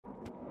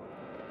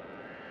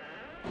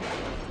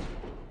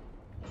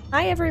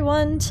Hi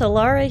everyone,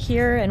 Tallara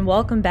here, and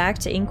welcome back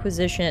to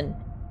Inquisition.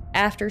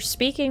 After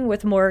speaking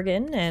with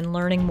Morgan and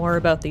learning more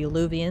about the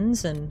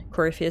Alluvians and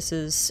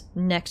Corypheus's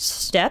next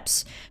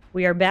steps,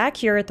 we are back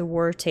here at the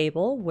war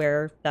table,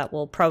 where that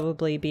will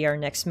probably be our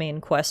next main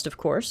quest, of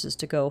course, is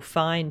to go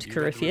find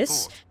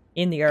Corypheus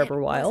in the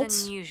Arbor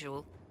Wilds.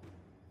 Unusual.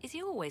 Is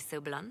he always so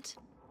blunt?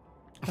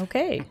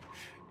 Okay.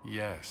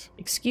 Yes.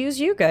 Excuse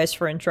you guys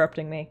for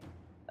interrupting me.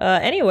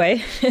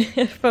 Anyway,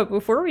 but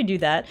before we do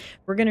that,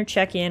 we're going to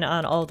check in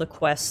on all the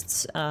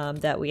quests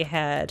that we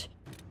had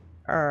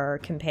our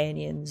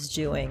companions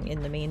doing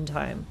in the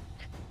meantime.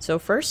 So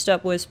first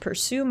up was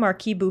Pursue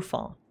Marquis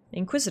Bouffon,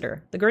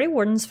 Inquisitor. The Grey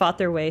Wardens fought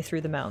their way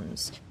through the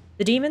mountains.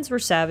 The demons were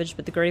savage,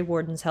 but the Grey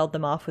Wardens held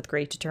them off with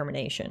great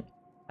determination.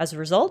 As a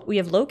result, we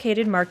have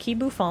located Marquis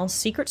Bouffon's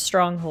secret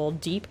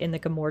stronghold deep in the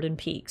Gamordan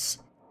Peaks.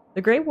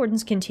 The Grey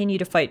Wardens continue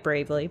to fight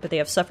bravely, but they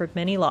have suffered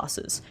many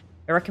losses.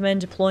 I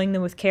recommend deploying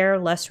them with care,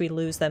 lest we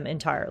lose them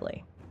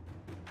entirely.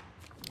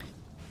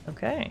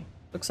 Okay.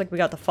 Looks like we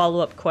got the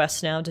follow-up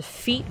quest now.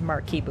 Defeat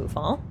Marquis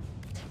Bouffon.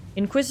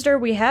 Inquisitor,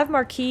 we have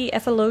Marquis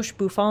Ephaloche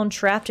Bouffon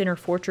trapped in her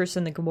fortress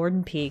in the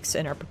Gamordan Peaks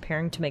and are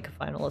preparing to make a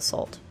final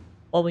assault.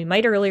 While we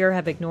might earlier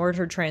have ignored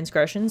her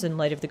transgressions in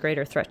light of the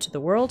greater threat to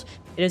the world,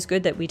 it is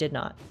good that we did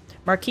not.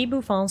 Marquis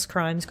Bouffon's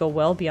crimes go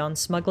well beyond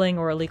smuggling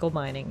or illegal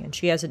mining, and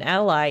she has an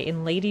ally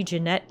in Lady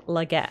Jeanette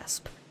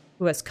Lagaspe,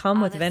 who has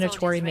come with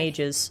Venatori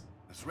mages.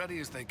 As ready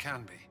as they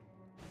can be.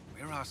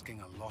 We're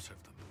asking a lot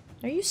of them.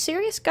 Are you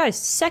serious? Guys,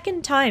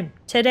 second time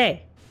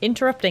today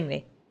interrupting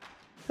me.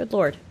 Good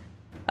lord.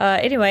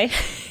 Anyway,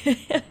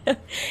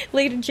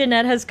 Lady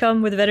Jeanette has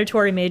come with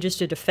Venatori mages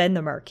to defend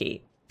the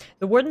Marquis.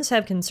 The Wardens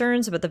have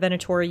concerns about the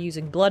Venatori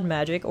using blood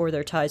magic or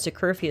their ties to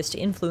Corypheus to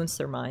influence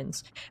their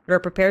minds, but are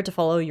prepared to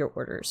follow your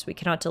orders. We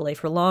cannot delay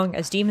for long,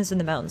 as demons in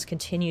the mountains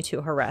continue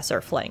to harass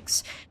our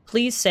flanks.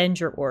 Please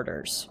send your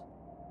orders.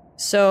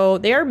 So,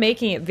 they are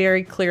making it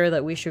very clear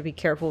that we should be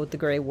careful with the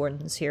Grey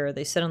Wardens here.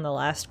 They said on the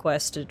last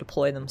quest to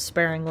deploy them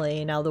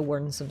sparingly. Now the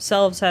Wardens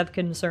themselves have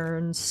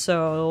concerns,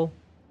 so...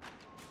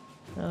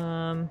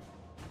 I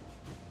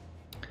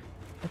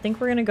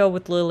think we're gonna go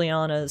with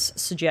Liliana's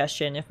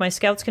suggestion. If my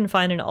scouts can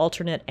find an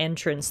alternate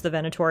entrance, the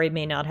Venatori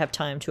may not have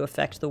time to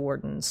affect the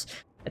Wardens.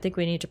 I think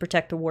we need to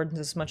protect the Wardens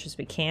as much as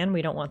we can.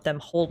 We don't want them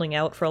holding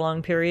out for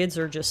long periods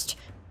or just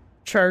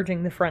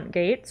charging the front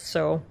gate,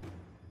 so...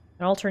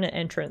 An alternate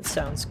entrance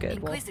sounds good.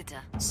 Inquisitor.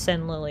 We'll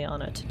send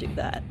Liliana to do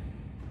that.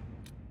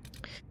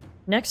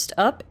 Next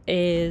up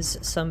is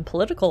some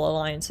political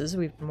alliances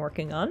we've been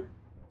working on.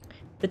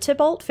 The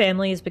Tybalt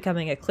family is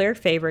becoming a clear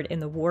favorite in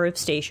the War of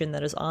Station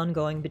that is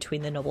ongoing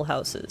between the noble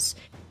houses.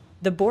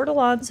 The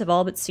Bordelons have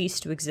all but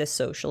ceased to exist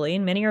socially,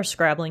 and many are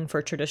scrabbling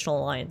for traditional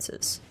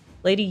alliances.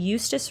 Lady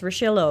Eustace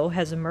Richelieu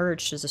has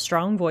emerged as a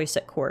strong voice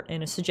at court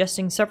and is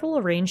suggesting several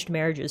arranged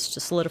marriages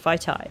to solidify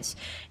ties,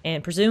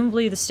 and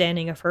presumably the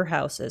standing of her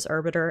house as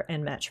arbiter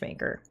and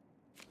matchmaker.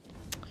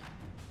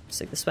 Looks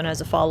like this one has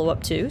a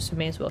follow-up too, so we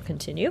may as well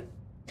continue.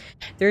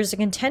 There is a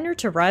contender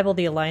to rival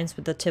the alliance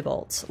with the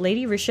Tybalts.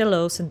 Lady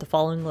Richelieu sent the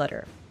following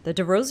letter. The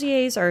de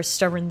Rosiers are a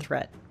stubborn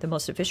threat. The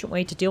most efficient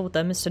way to deal with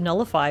them is to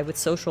nullify with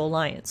social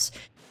alliance.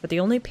 But the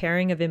only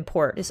pairing of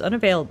import is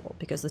unavailable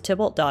because the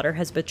Tybalt daughter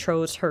has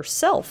betrothed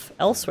herself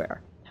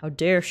elsewhere. How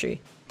dare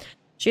she?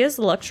 She has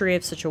the luxury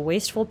of such a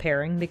wasteful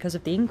pairing because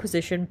of the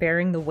Inquisition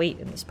bearing the weight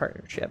in this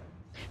partnership.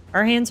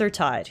 Our hands are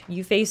tied.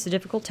 You face the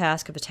difficult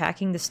task of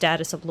attacking the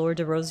status of Lord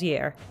de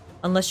Rosier,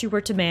 unless you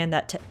were to demand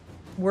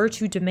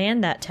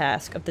that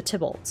task of the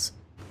Tybalts.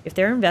 If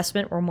their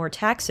investment were more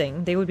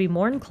taxing, they would be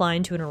more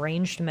inclined to an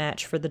arranged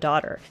match for the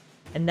daughter,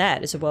 and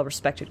that is a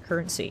well-respected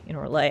currency in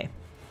Orlais.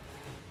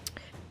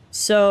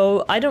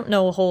 So, I don't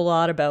know a whole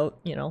lot about,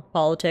 you know,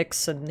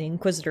 politics, and the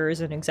Inquisitors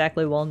and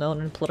exactly well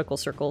known in political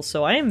circles,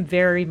 so I am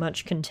very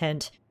much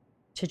content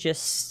to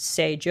just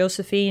say,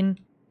 Josephine,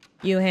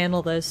 you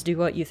handle this, do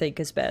what you think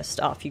is best,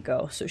 off you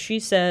go. So she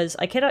says,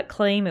 I cannot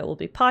claim it will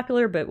be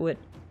popular, but would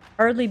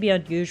hardly be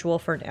unusual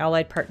for an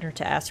allied partner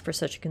to ask for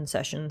such a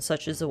concession,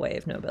 such as a way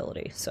of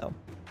nobility, so...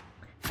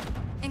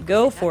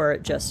 Go for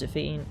it,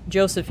 Josephine.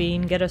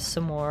 Josephine, get us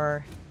some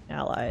more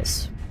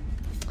allies.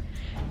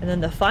 And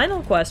then the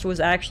final quest was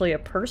actually a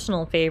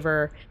personal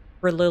favor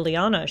for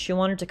Liliana. She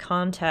wanted to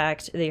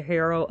contact the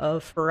hero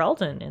of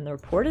Ferelden, and the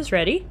report is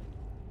ready.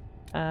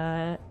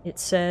 It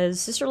says,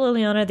 Sister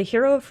Liliana, the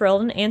hero of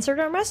Ferelden answered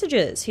our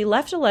messages. He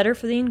left a letter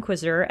for the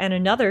Inquisitor and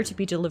another to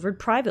be delivered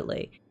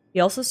privately.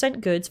 He also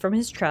sent goods from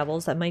his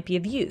travels that might be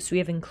of use. We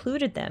have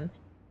included them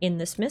in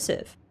this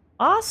missive.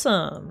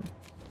 Awesome!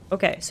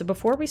 Okay, so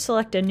before we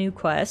select a new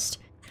quest,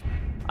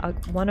 I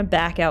want to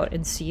back out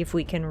and see if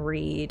we can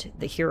read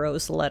the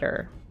hero's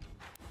letter.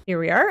 Here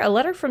we are, a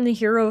letter from the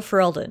hero of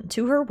Ferelden,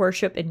 to her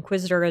worship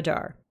Inquisitor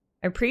Adar.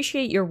 I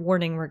appreciate your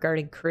warning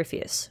regarding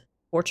Corypheus.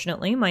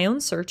 Fortunately, my own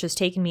search has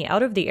taken me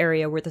out of the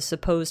area where the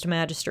supposed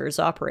Magister is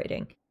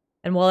operating,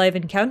 and while I have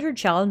encountered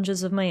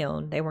challenges of my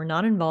own, they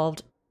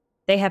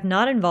have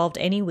not involved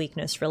any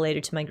weakness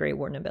related to my Grey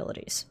Warden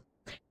abilities.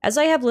 As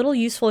I have little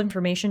useful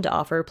information to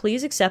offer,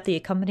 please accept the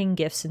accompanying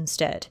gifts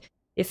instead.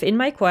 If in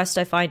my quest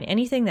I find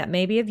anything that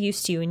may be of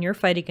use to you in your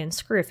fight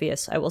against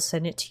Corypheus, I will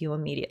send it to you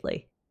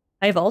immediately.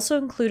 I have also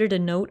included a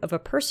note of a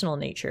personal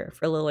nature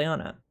for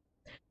Liliana.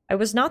 I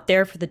was not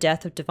there for the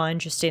death of Divine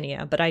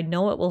Justinia, but I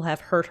know it will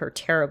have hurt her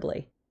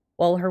terribly.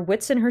 While her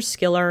wits and her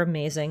skill are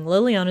amazing,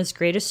 Liliana's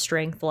greatest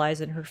strength lies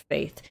in her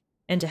faith,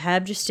 and to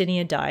have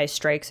Justinia die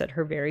strikes at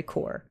her very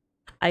core.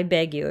 I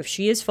beg you, if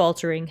she is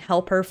faltering,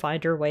 help her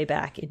find her way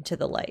back into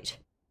the light.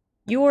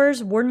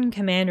 Yours, Warden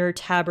Commander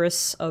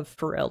Tabris of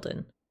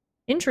Ferelden.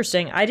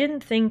 Interesting, I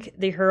didn't think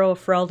the hero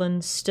of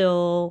Ferelden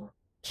still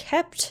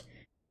kept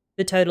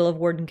the title of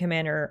Warden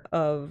Commander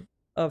of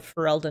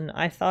Ferelden.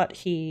 I thought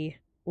he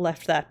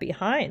left that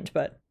behind,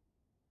 but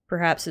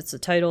perhaps it's a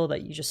title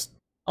that you just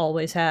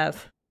always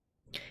have.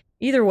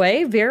 Either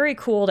way, very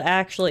cool to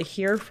actually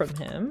hear from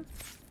him.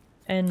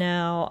 And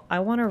now I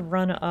want to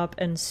run up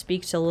and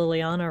speak to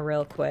Liliana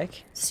real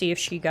quick, see if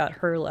she got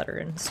her letter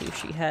and see if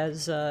she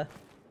has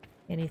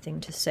anything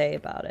to say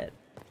about it.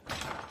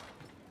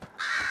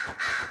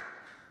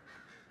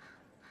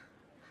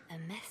 A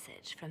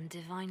message from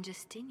Divine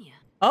Justinia.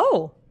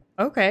 Oh,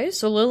 okay,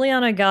 so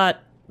Liliana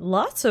got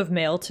lots of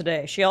mail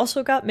today. She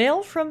also got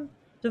mail from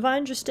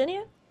Divine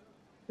Justinia,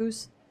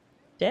 who's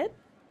dead?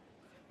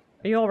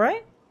 Are you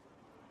alright?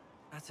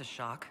 That's a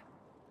shock.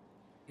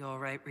 You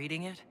alright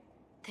reading it?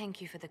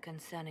 Thank you for the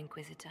concern,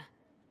 Inquisitor.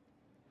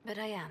 But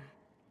I am.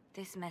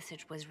 This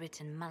message was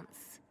written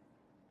months,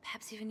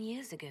 perhaps even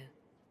years ago,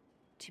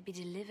 to be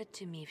delivered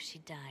to me if she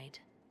died.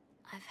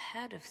 I've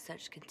heard of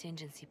such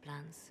contingency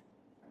plans.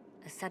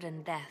 A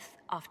sudden death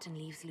often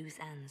leaves loose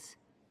ends.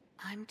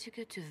 I'm to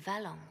go to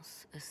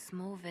Valence, a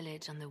small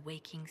village on the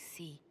waking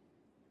sea.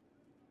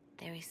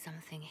 There is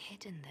something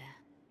hidden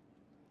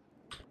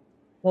there.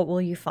 What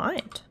will you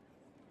find?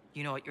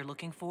 You know what you're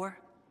looking for?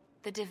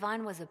 The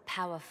Divine was a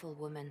powerful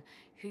woman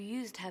who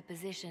used her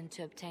position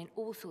to obtain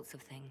all sorts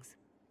of things.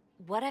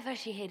 Whatever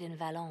she hid in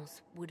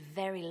Valence would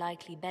very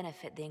likely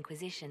benefit the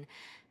Inquisition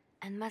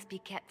and must be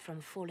kept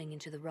from falling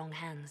into the wrong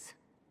hands.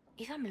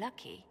 If I'm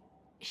lucky,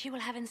 she will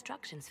have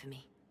instructions for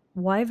me.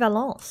 Why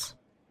Valence?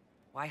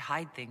 Why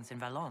hide things in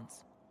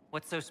Valence?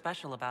 What's so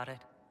special about it?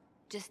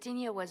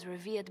 Justinia was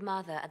revered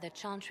mother at the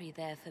chantry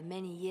there for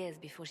many years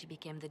before she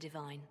became the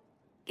Divine.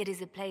 It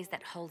is a place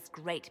that holds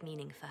great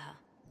meaning for her.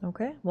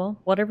 Okay, well,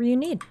 whatever you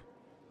need.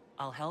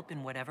 I'll help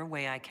in whatever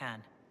way I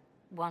can.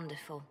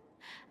 Wonderful.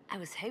 I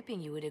was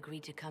hoping you would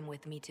agree to come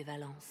with me to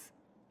Valence.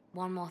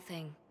 One more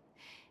thing.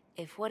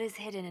 If what is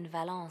hidden in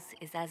Valence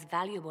is as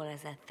valuable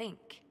as I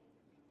think,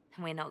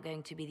 we're not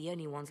going to be the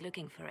only ones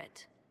looking for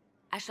it.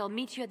 I shall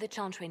meet you at the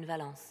chantry in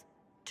Valence.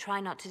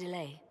 Try not to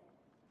delay.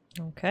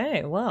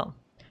 Okay, well,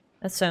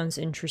 that sounds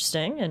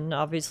interesting, and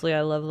obviously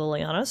I love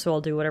Liliana, so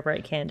I'll do whatever I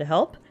can to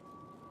help.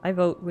 I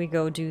vote we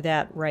go do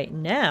that right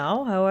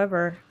now.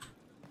 However,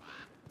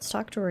 let's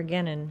talk to her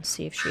again and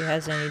see if she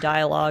has any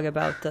dialogue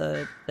about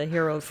the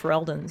hero of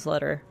Ferelden's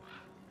letter.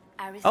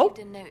 I received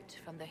a note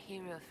from the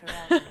hero of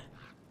Ferelden.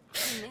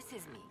 He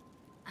misses me.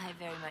 I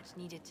very much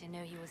needed to know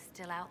he was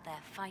still out there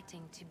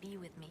fighting to be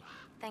with me.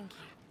 Thank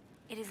you.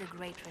 It is a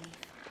great relief,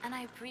 and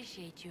I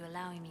appreciate you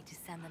allowing me to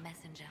send the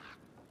messenger.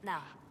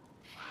 Now,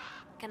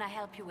 can I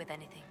help you with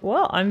anything?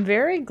 Well, I'm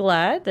very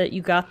glad that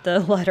you got the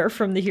letter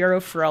from the hero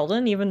of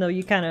Ferelden, even though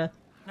you kind of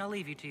I'll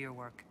leave you to your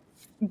work.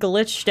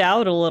 glitched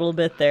out a little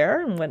bit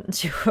there and went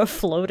into a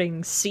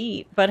floating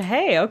seat. But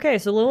hey, okay,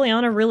 so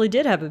Liliana really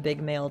did have a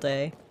big mail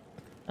day.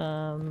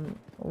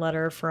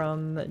 Letter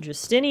from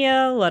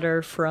Justinia,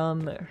 letter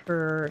from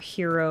her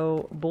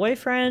hero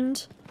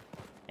boyfriend.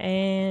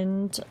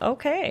 And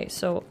okay,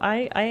 so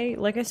I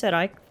like I said,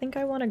 I think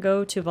I want to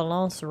go to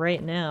Valence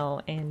right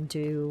now and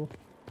do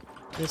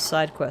this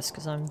side quest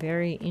because I'm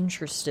very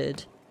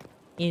interested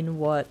in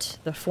what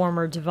the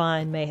former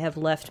Divine may have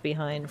left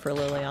behind for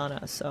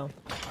Liliana. So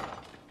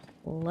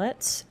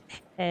let's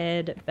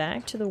head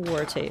back to the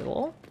war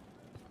table.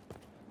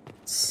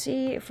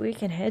 See if we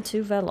can head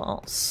to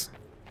Valence.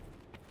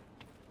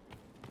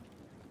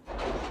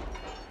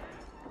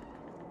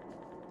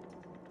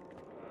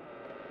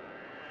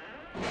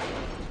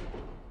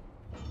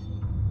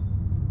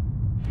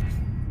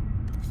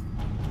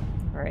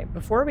 Alright,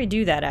 before we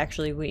do that,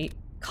 actually,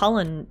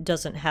 Cullen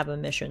doesn't have a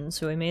mission,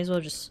 so we may as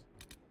well just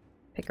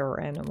pick a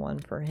random one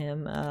for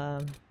him.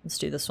 Let's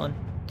do this one.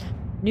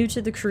 New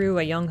to the crew,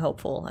 a young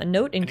hopeful. A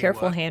note in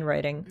careful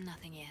handwriting.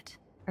 Nothing yet.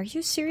 Are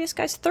you serious,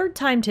 guys? Third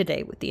time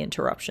today with the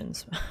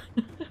interruptions.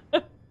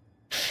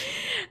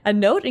 A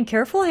note in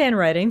careful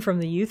handwriting from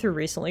the youth who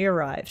recently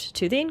arrived.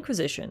 To the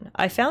Inquisition.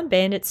 I found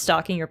bandits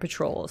stalking your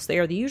patrols. They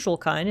are the usual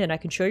kind, and I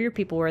can show your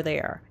people where they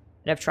are.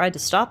 And I've tried to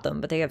stop them,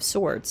 but they have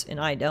swords, and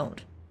I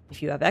don't.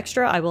 If you have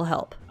extra, I will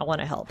help. I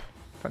want to help.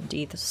 From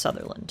Deeth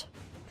Sutherland.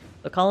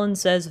 So Cullen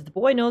says, if the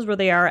boy knows where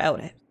they are,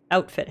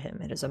 outfit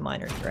him. It is a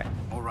minor threat.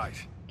 All right.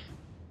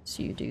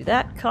 So you do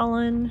that,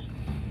 Cullen.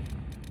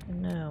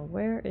 And now,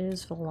 where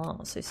is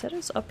Valence? They said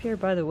it's up here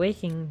by the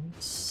Waking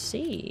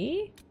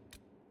Sea.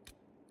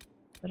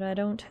 But I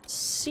don't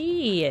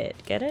see it.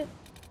 Get it?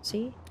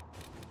 See?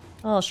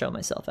 I'll show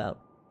myself out.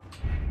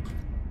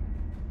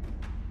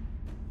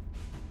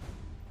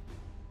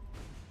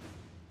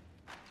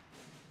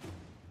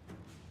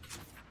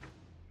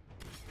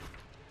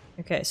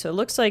 Okay, so it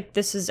looks like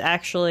this is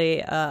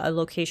actually a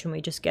location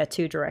we just get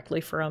to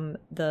directly from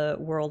the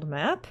world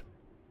map.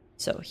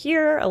 So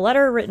here, a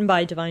letter written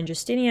by Divine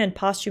Justinia and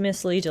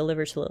posthumously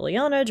delivered to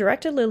Liliana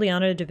directed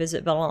Liliana to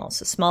visit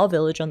Valence, a small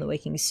village on the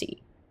Waking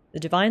Sea. The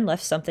Divine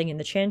left something in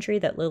the chantry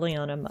that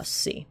Liliana must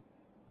see.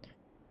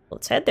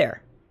 Let's head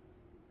there.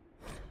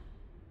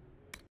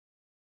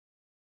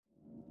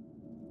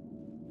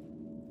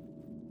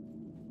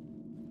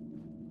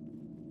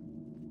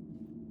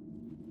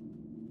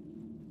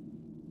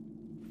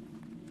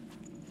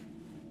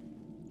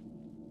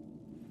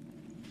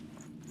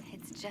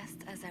 It's just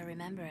as I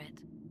remember it.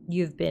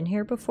 You've been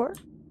here before?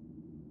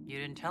 You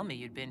didn't tell me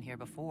you'd been here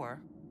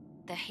before.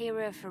 The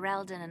hero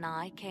Ferelden and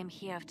I came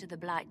here after the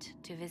Blight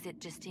to visit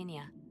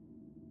Justinia.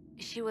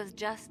 She was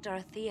just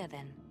Dorothea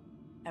then,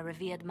 a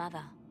revered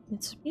mother.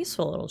 It's a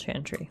peaceful little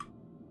chantry.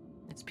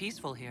 It's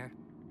peaceful here.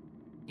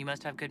 You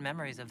must have good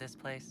memories of this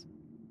place.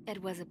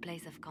 It was a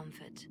place of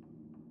comfort.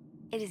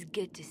 It is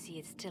good to see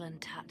it still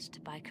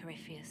untouched by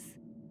Corypheus.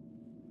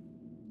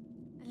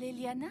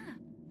 Liliana,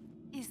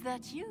 is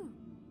that you?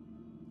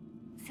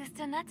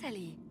 Sister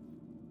Natalie,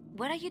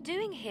 what are you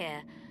doing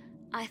here?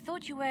 I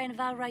thought you were in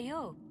Val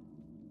Rayo.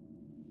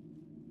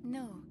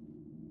 No,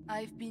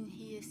 I've been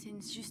here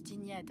since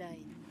Justinia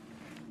died.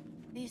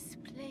 This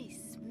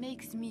place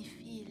makes me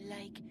feel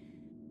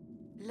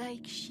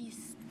like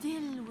she's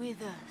still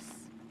with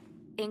us.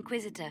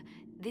 Inquisitor,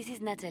 this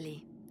is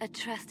Natalie, a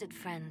trusted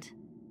friend.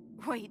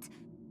 Wait,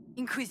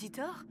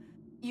 Inquisitor?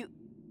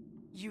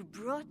 You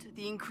brought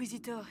the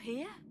Inquisitor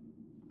here?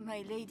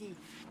 My lady,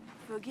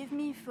 forgive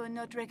me for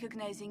not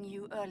recognizing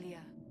you earlier.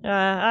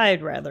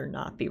 I'd rather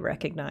not be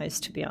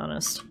recognized, to be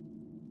honest.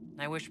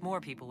 I wish more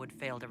people would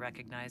fail to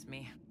recognize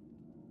me.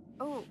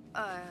 Oh,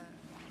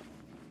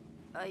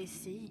 I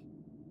see.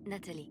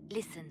 Natalie,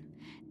 listen.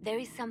 There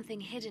is something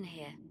hidden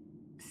here.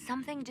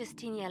 Something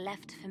Justinia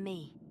left for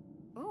me.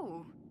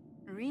 Oh,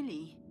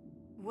 really?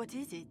 What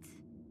is it?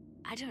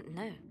 I don't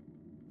know,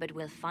 but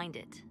we'll find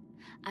it.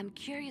 I'm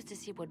curious to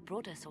see what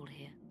brought us all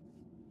here.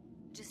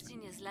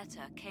 Justinia's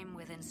letter came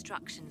with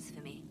instructions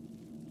for me.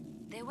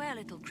 They were a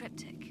little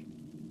cryptic.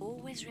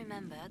 Always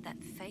remember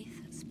that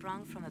faith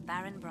sprung from a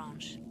barren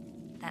branch,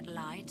 that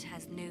light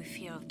has no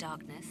fear of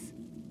darkness.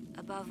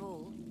 Above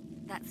all,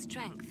 that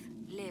strength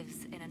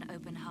lives in an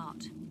open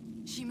heart.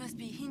 She must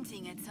be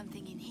hinting at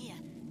something in here.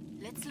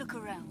 Let's look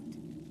around.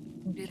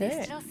 Do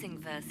they still sing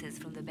verses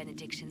from the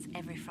benedictions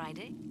every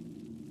Friday?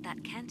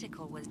 That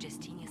canticle was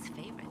Justinia's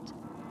favorite.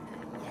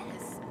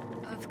 Yes,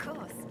 of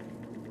course.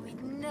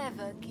 We'd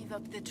never give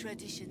up the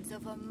traditions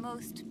of a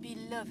most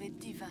beloved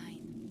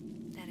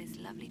divine. That is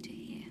lovely to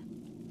hear.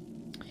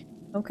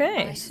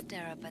 Okay. I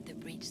stare up at the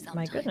breach sometimes.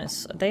 My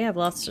goodness, they have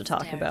lots to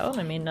talk about.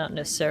 I mean, not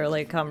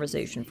necessarily a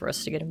conversation for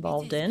us to get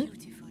involved in.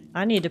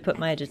 I need to put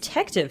my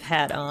detective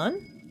hat on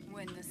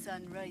When the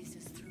sun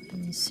rises through it,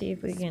 and see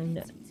if we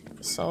can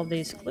solve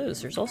these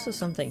clues. There's also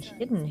something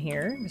hidden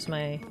here because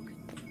my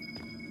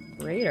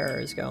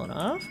radar is going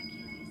off.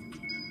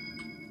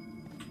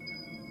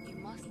 You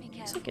must be Looks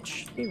careful. like it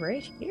should be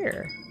right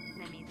here.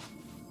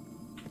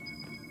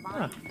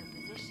 Huh.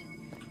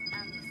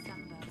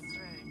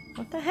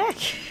 What the heck?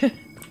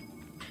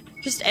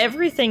 Just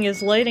everything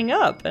is lighting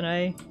up, and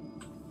I'm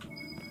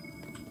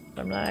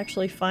not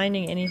actually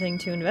finding anything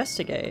to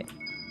investigate.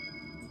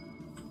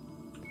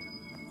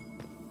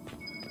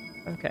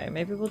 Okay,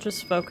 maybe we'll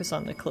just focus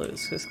on the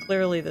clues, because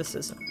clearly this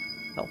isn't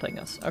helping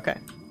us. Okay.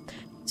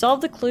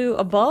 Solve the clue,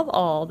 above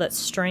all, that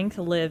strength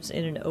lives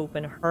in an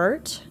open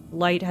heart,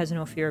 light has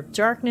no fear of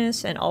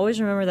darkness, and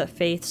always remember that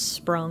faith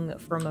sprung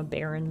from a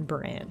barren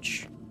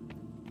branch.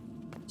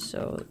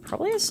 So, it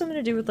probably has something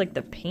to do with, like,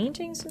 the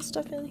paintings and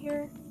stuff in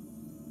here.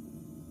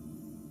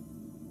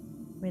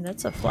 I mean,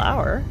 that's a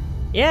flower.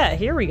 Yeah,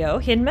 here we go.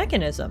 Hidden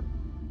mechanism.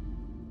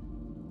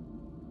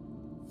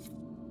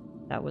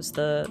 That was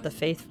the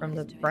faith from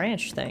the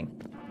branch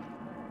thing.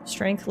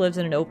 Strength lives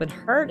in an open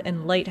heart,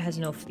 and light has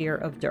no fear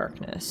of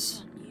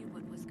darkness.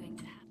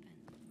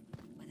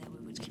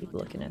 Let's keep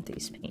looking at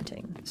these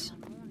paintings.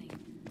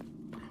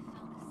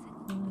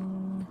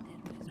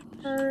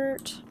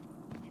 Heart.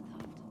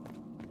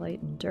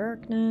 Light and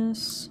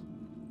darkness.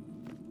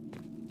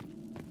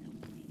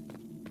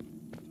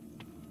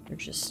 They're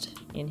just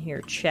in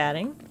here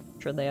chatting. I'm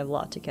sure they have a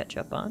lot to catch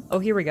up on. Oh,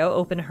 here we go.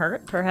 Open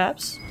heart,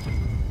 perhaps?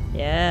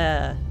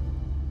 Yeah.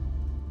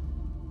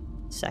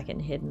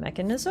 Second hidden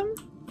mechanism.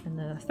 And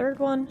the third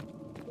one.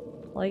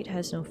 Light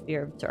has no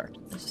fear of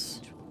darkness.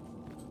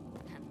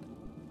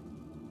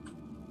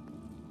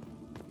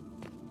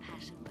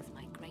 Passion was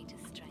my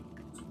greatest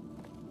strength.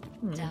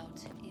 Doubt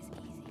is easy.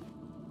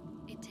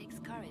 It takes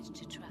courage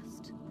to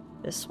trust.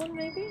 This one,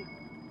 maybe?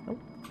 Nope.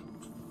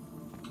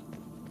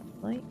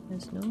 Light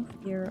has no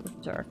fear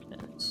of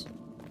darkness.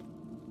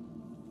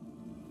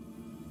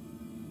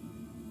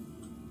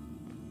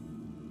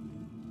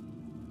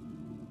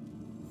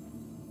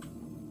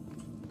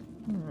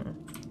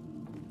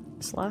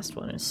 This last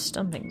one is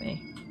stumping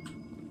me.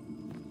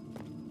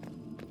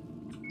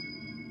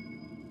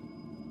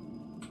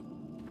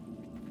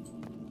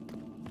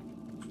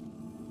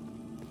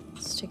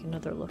 take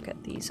another look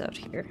at these out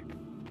here.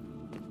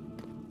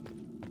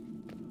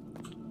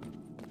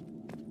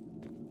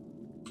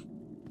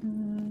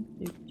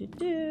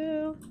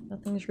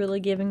 Nothing's really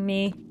giving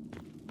me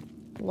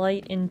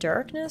light and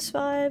darkness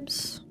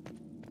vibes.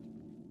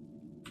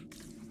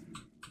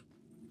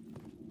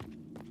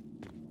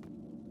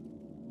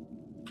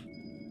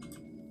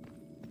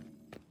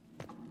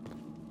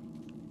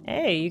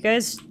 Hey, you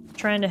guys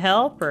trying to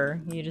help,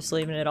 or you just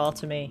leaving it all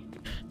to me?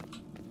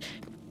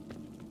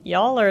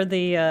 Y'all are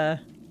the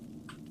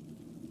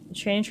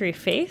Chantry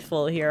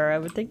faithful here. I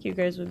would think you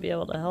guys would be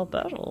able to help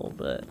out a little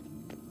bit.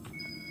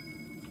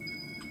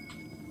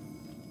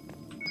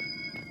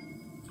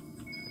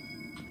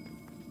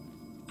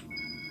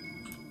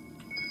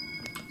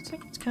 Looks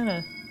like it's kind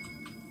of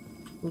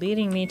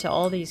leading me to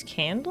all these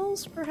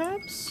candles,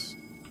 perhaps?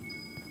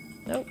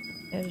 Nope,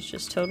 it's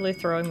just totally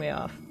throwing me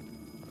off.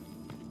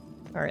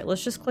 Alright,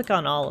 let's just click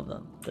on all of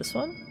them. This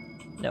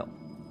one? No.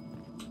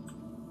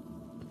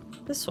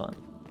 This one?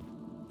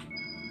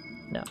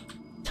 No.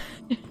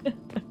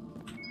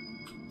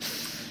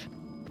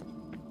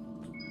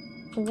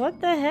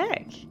 What the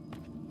heck?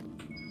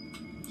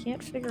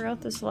 Can't figure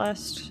out this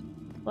last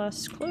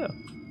clue.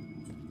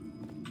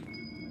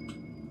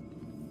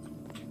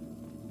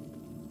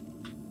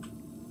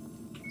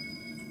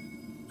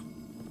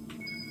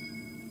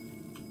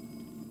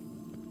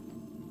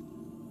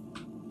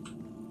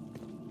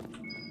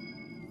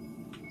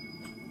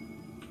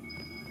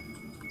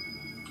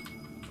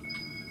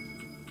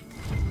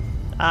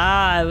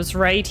 Ah, it was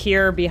right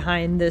here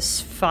behind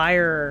this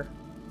fire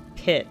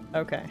pit.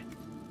 Okay.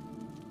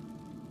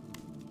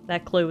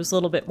 That clue was a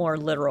little bit more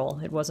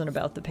literal. It wasn't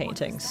about the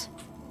paintings.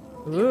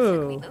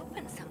 Ooh. We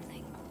opened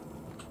something.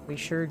 We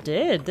sure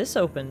did. This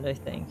opened, I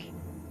think.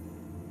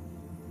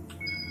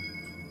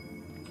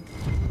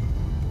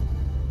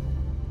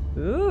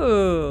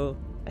 Ooh.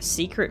 A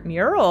secret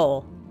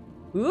mural.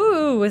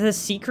 Ooh, with a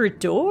secret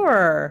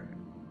door.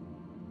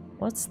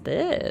 What's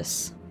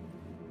this?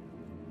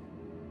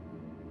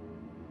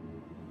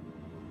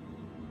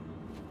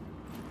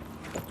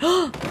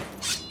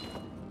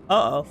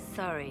 Uh-oh.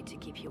 Sorry to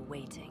keep you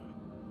waiting.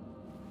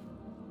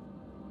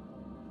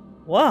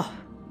 Whoa.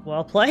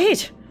 Well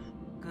played.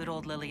 Good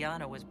old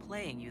Liliana was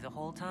playing you the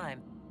whole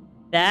time.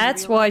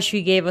 That's why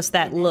she gave us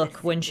that Never look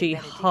when seen she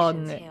the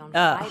meditations here on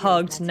Fridays,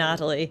 hugged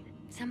Natalie.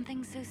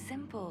 Something so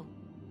simple.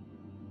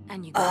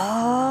 And you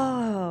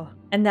Oh.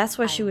 And that's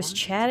why she was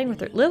chatting with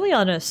her.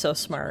 Liliana is so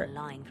smart.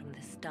 Lying from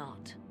the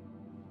start.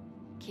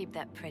 Keep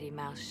that pretty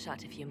mouth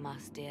shut if you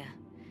must, dear.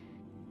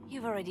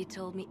 You've already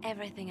told me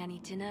everything I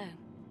need to know.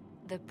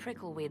 The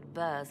prickleweed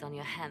burrs on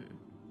your hem,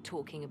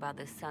 talking about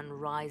the sun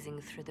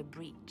rising through the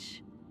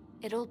breach.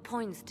 It all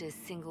points to a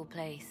single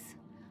place.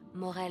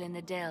 Morel in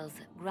the Dales,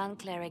 Grand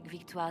Cleric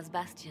Victoire's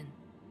bastion.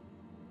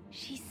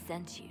 She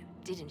sent you,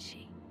 didn't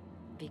she?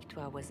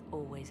 Victoire was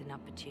always an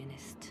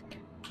opportunist.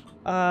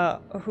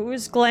 Who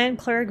is Grand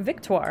Cleric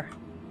Victoire?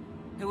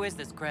 Who is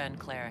this Grand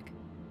Cleric?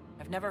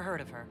 I've never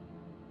heard of her.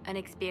 An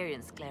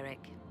experienced cleric.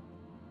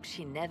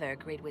 She never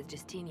agreed with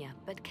Justinia,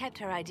 but kept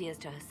her ideas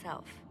to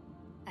herself.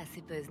 I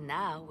suppose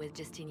now, with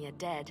Justinia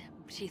dead,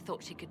 she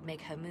thought she could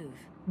make her move.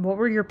 What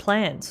were your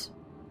plans?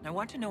 I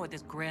want to know what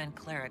this Grand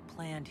Cleric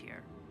planned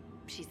here.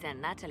 She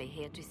sent Natalie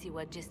here to see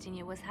what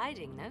Justinia was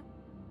hiding, no?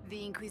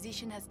 The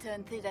Inquisition has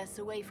turned Thedas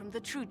away from the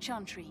true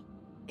Chantry.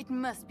 It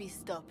must be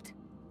stopped.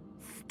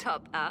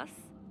 Stop us?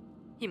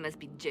 You must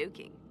be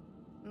joking.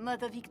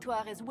 Mother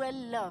Victoire is well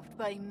loved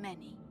by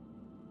many.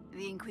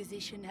 The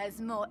Inquisition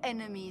has more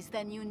enemies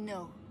than you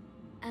know.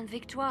 And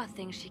Victoire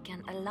thinks she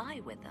can ally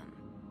with them.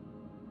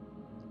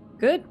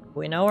 Good.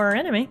 We know our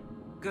enemy.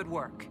 Good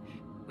work.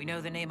 We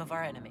know the name of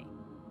our enemy.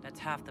 That's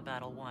half the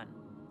battle won.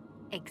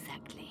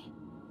 Exactly.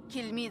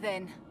 Kill me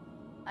then.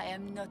 I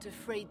am not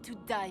afraid to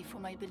die for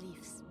my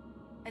beliefs.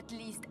 At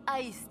least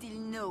I still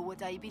know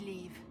what I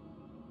believe.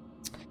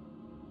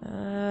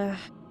 I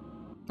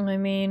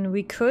mean,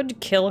 we could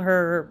kill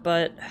her,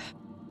 but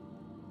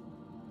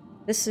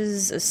this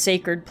is a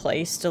sacred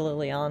place to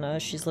Liliana.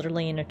 She's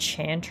literally in a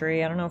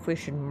chantry. I don't know if we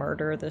should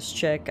murder this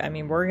chick. I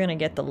mean, we're gonna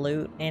get the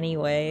loot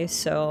anyway,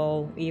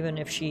 so even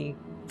if she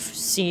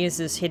sees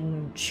this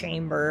hidden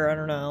chamber, I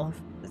don't know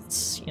if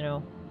it's, you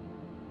know,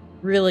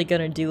 really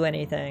gonna do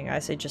anything. I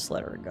say just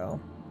let her go.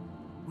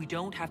 We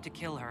don't have to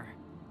kill her.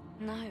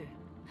 No.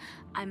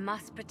 I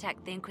must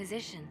protect the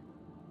Inquisition.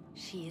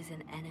 She is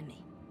an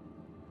enemy.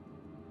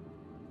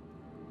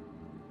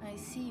 I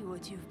see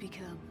what you've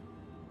become.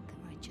 The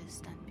righteous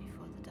stand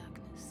before the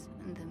darkness,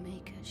 and the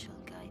Maker shall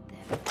guide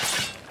them.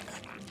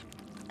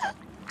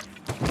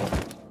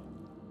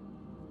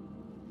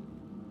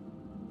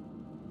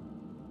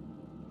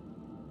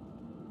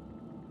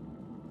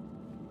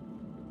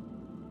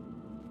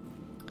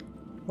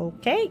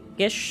 Okay,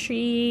 guess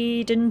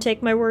she didn't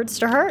take my words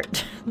to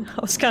heart. I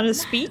was kind of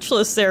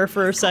speechless there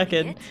for a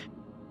second.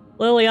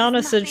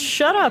 Liliana said,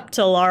 "Shut up,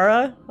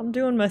 Tallara. I'm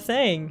doing my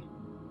thing."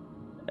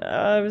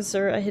 Was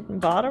there a hidden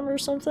bottom or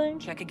something?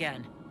 Check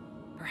again.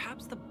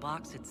 Perhaps the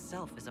box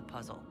itself is a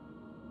puzzle.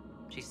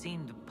 She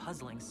seemed a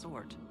puzzling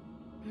sort.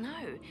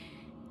 No.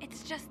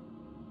 It's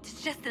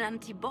just an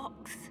empty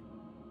box.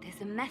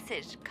 There's a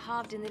message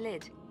carved in the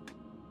lid.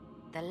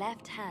 The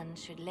left hand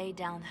should lay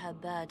down her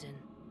burden.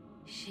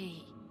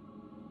 She's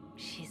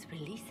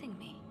releasing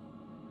me.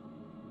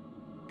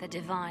 The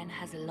divine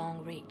has a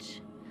long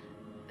reach,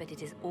 but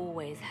it is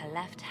always her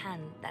left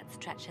hand that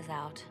stretches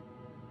out.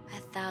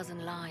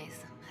 1,000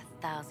 lies,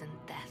 1,000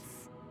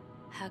 deaths.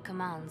 Her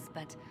commands,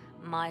 but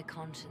my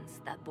conscience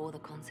that bore the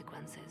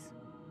consequences.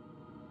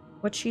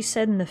 What she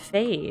said in the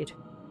Fade.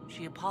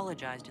 She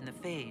apologized in the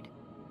Fade.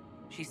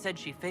 She said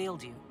she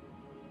failed you.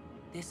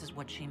 This is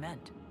what she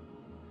meant.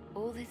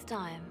 All this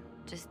time,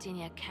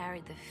 Justinia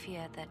carried the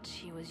fear that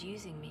she was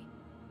using me.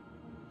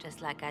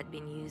 Just like I'd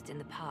been used in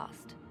the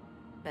past.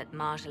 But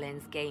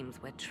Marjolaine's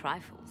games were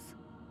trifles.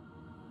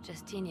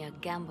 Justinia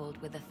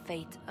gambled with the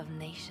fate of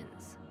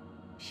nations.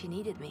 She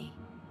needed me.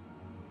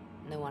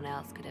 No one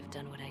else could have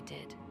done what I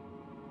did.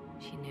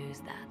 She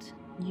knows that.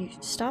 You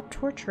stop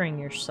torturing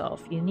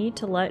yourself. You need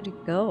to let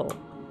it go.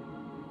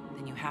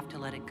 Then you have to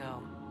let it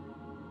go.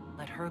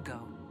 Let her go.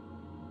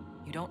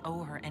 You don't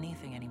owe her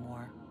anything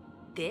anymore.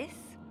 This?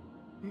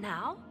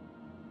 Now?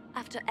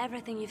 After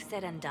everything you've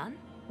said and done?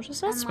 What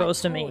is that And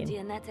supposed to my poor mean?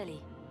 dear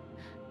Natalie.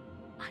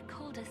 I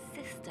called her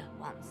sister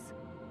once,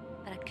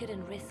 but I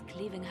couldn't risk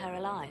leaving her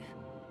alive.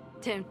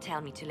 Don't tell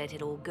me to let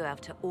it all go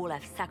after all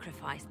I've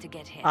sacrificed to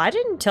get here. I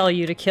didn't tell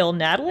you to kill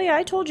Natalie.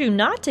 I told you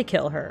not to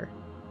kill her.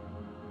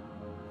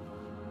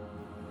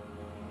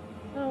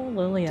 Oh,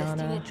 Liliana.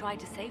 Justinia tried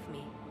to save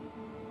me,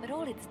 but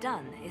all it's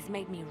done is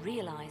made me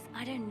realize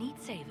I don't need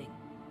saving.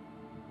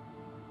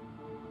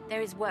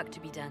 There is work to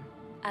be done.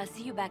 I'll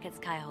see you back at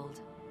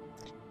Skyhold.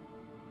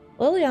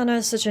 Liliana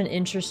is such an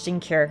interesting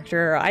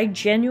character. I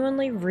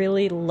genuinely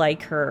really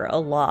like her a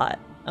lot.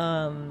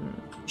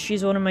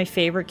 She's one of my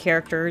favorite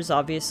characters.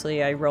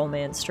 Obviously, I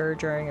romanced her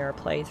during our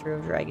playthrough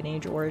of Dragon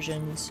Age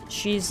Origins.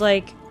 She's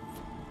like...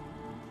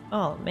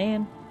 Oh,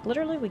 man.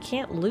 Literally, we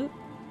can't loot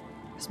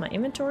because my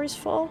inventory's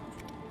full?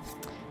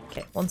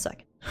 Okay, 1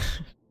 second.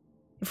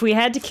 If we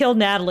had to kill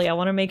Natalie, I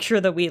want to make sure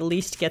that we at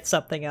least get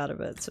something out of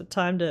it. So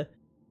time to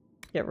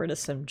get rid of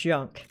some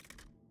junk.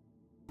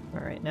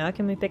 Alright, now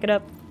can we pick it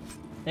up?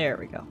 There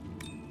we go.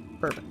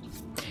 Perfect.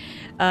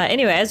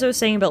 Anyway, as I was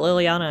saying about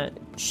Liliana,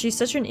 she's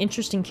such an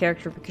interesting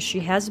character because she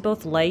has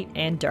both light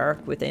and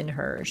dark within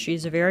her.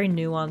 She's a very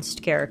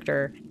nuanced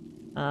character.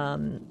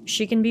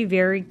 She can be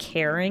very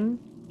caring.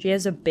 She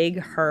has a big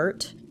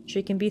heart.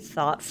 She can be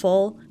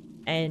thoughtful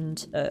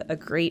and a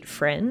great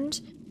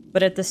friend.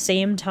 But at the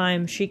same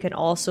time, she can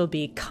also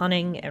be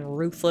cunning and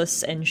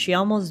ruthless, and she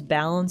almost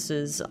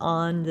balances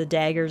on the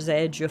dagger's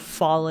edge of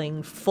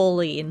falling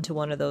fully into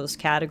one of those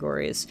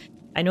categories.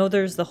 I know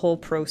there's the whole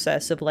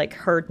process of, like,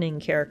 hardening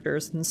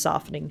characters and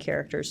softening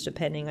characters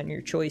depending on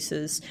your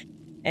choices.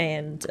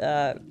 And,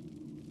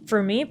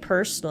 for me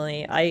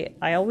personally,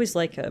 I always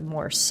like a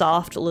more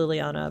soft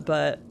Liliana,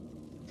 but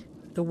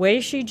the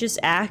way she just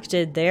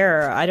acted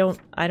there, I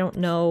don't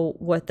know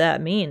what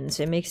that means.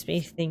 It makes me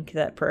think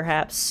that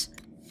perhaps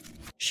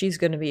she's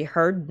gonna be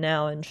hard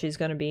now and she's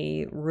gonna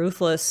be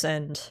ruthless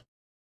and,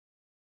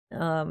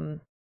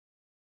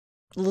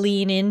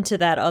 lean into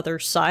that other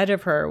side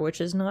of her,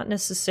 which is not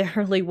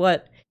necessarily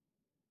what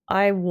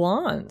I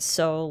want.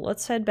 So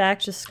let's head back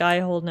to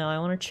Skyhold now. I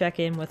want to check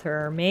in with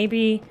her.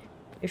 Maybe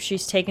if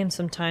she's taken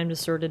some time to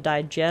sort of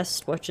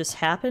digest what just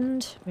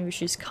happened, maybe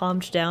she's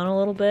calmed down a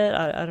little bit.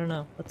 I don't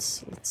know.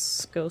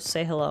 Let's go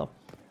say hello.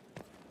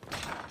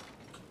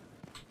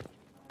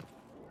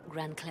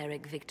 Grand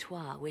Cleric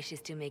Victoire wishes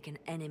to make an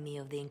enemy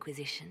of the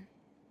Inquisition.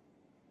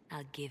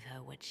 I'll give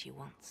her what she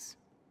wants.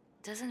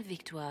 Doesn't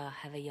Victoire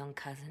have a young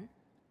cousin?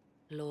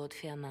 Lord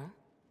Firmin?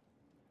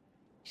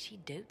 She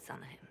dotes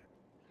on him.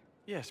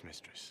 Yes,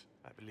 mistress.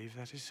 I believe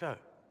that is so.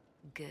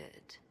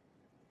 Good.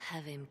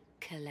 Have him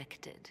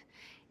collected.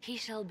 He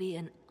shall be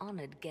an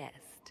honored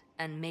guest,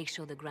 and make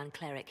sure the Grand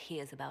Cleric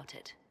hears about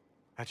it.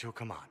 At your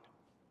command.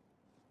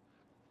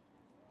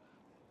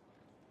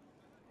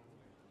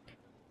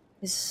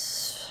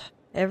 Is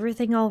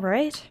everything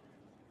alright?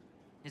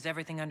 Is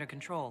everything under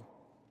control?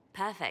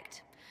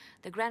 Perfect.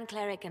 The Grand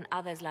Cleric and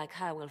others like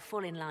her will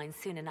fall in line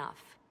soon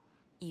enough.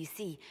 You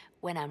see,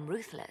 when I'm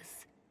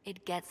ruthless,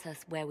 it gets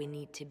us where we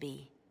need to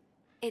be.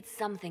 It's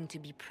something to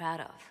be proud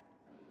of.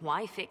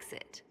 Why fix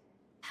it?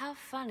 How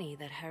funny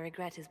that her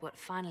regret is what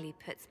finally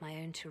puts my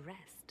own to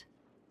rest.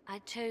 I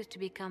chose to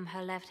become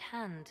her left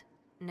hand,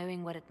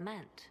 knowing what it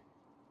meant.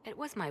 It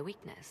was my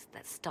weakness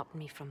that stopped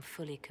me from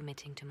fully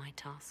committing to my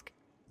task.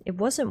 It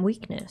wasn't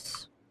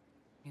weakness.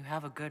 You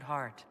have a good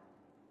heart.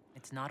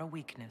 It's not a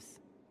weakness.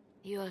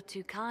 You are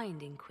too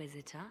kind,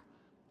 Inquisitor.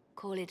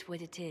 Call it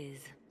what it is.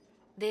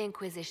 The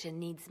Inquisition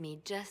needs me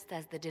just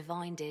as the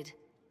Divine did,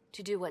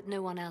 to do what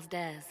no one else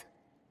dares.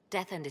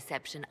 Death and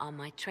deception are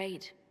my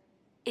trade.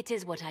 It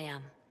is what I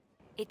am.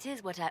 It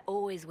is what I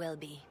always will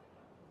be.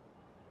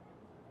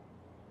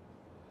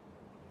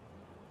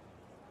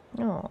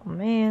 Oh,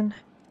 man.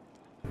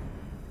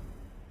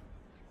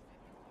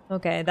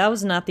 Okay, that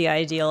was not the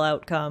ideal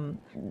outcome.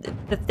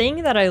 The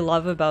thing that I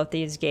love about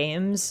these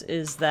games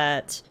is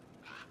that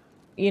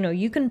you know,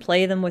 you can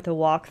play them with a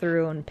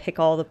walkthrough and pick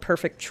all the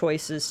perfect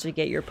choices to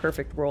get your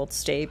perfect world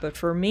state, but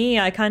for me,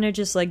 I kind of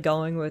just like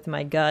going with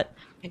my gut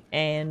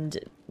and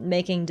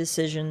making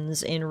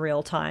decisions in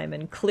real time,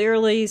 and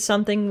clearly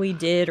something we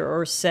did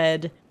or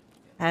said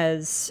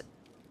has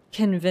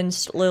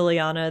convinced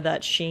Liliana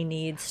that she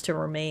needs to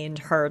remain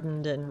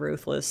hardened and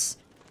ruthless.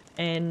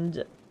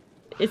 And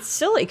it's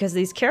silly because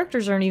these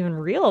characters aren't even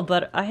real,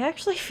 but I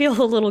actually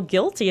feel a little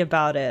guilty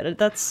about it.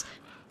 That's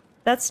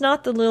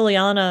not the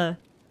Liliana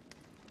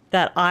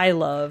that I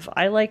love.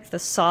 I like the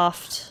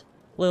soft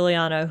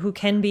Liliana who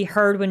can be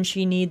hard when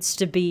she needs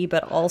to be,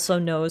 but also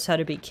knows how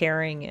to be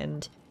caring,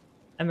 and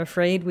I'm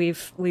afraid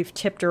we've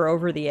tipped her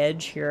over the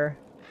edge here.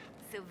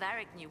 So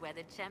Varric knew where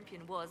the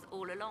champion was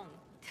all along.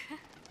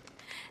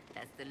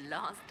 That's the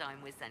last time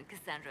we sent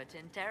Cassandra to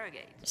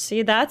interrogate.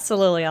 See, that's the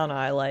Liliana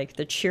I like,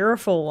 the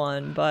cheerful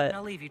one, but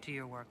I'll leave you to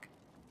your work.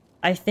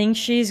 I think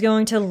she's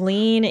going to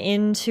lean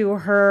into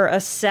her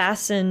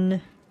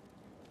assassin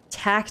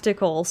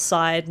tactical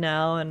side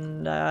now,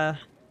 and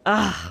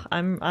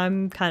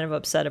I'm kind of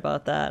upset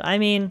about that. I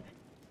mean,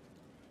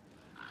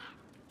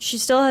 she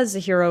still has the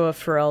hero of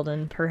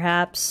Ferelden.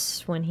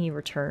 Perhaps when he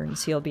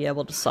returns, he'll be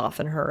able to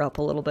soften her up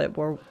a little bit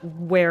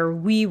where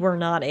we were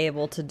not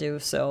able to do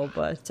so,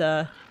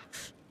 but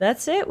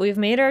that's it. We've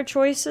made our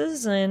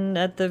choices, and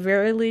at the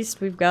very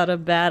least, we've got a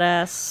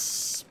badass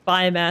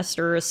spy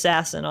master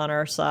assassin on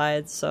our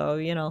side, so,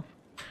 you know,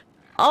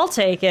 I'll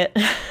take it.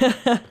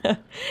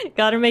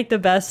 Gotta make the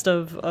best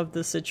of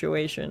the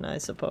situation, I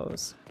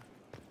suppose.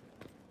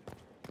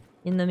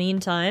 In the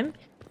meantime,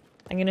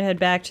 I'm gonna head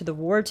back to the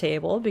war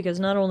table, because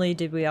not only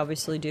did we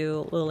obviously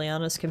do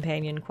Liliana's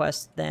companion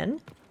quest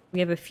then, we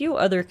have a few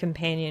other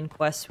companion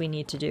quests we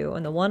need to do,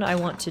 and the one I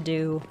want to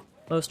do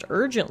most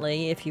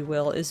urgently, if you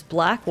will, is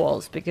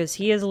Blackwall's, because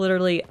he has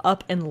literally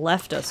up and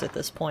left us at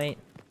this point.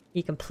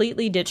 He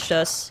completely ditched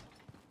us,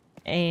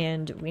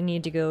 and we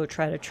need to go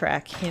try to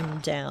track him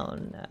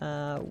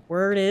down.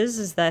 Word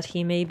is that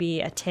he may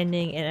be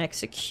attending an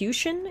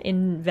execution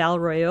in Val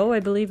Royeaux, I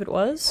believe it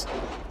was.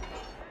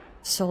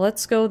 So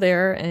let's go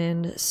there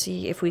and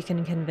see if we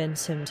can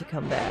convince him to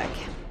come back.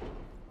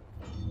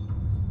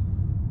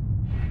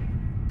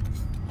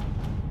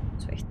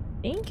 So I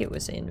think it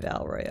was in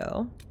Val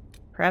Royeaux.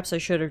 Perhaps I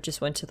should have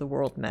just went to the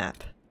world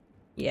map.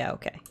 Yeah,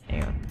 okay.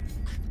 Hang on.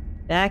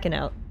 Back and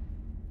out.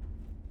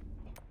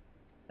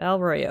 Val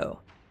Royeaux.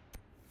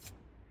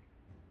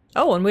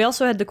 Oh, and we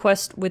also had the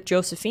quest with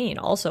Josephine,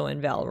 also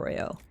in Val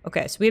Royeaux.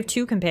 Okay, so we have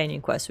 2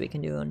 companion quests we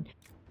can do in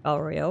Val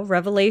Royeaux.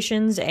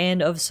 Revelations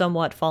and of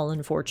Somewhat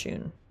Fallen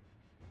Fortune.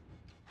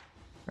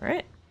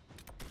 Alright.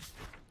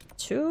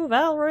 To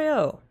Val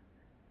Royeaux.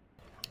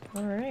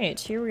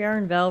 Alright, here we are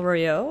in Val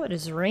Royeaux. It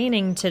is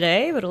raining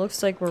today, but it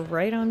looks like we're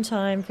right on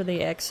time for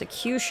the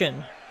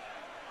execution.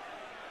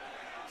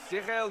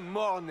 Cyril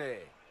Mornay,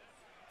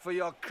 for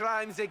your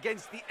crimes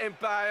against the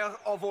Empire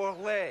of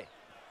Orlais.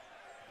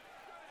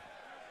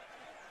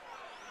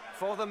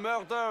 For the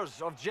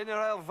murders of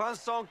General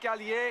Vincent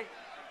Callier,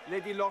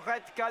 Lady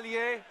Laurette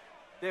Callier,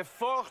 their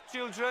 4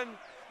 children,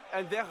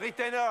 and their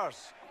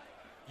retainers.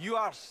 You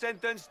are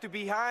sentenced to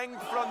be hanged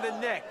from the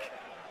neck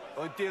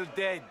until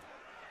dead.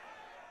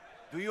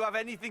 Do you have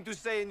anything to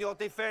say in your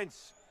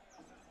defense?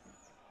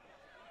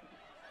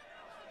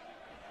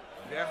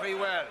 Very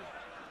well.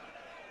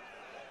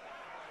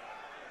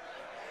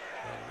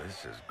 Well,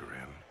 this is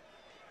grim.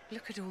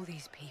 Look at all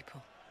these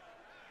people.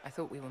 I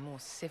thought we were more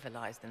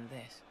civilized than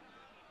this.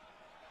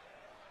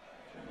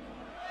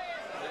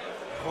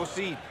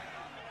 Proceed.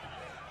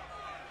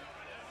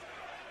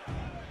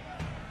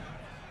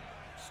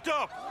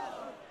 Stop!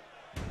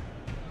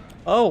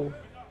 Oh,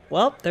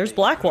 well, there's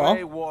Blackwall.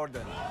 Grey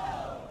Warden.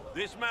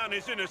 This man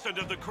is innocent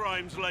of the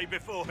crimes laid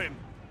before him.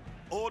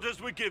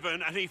 Orders were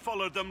given, and he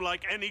followed them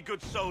like any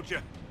good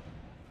soldier.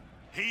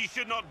 He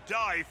should not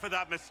die for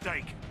that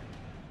mistake.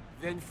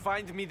 Then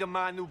find me the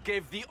man who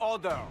gave the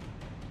order.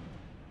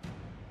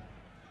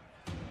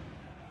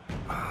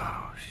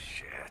 Oh,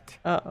 shit.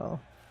 Uh-oh.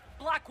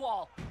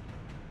 Blackwall!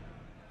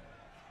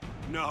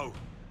 No,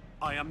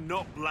 I am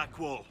not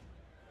Blackwall.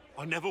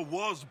 I never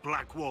was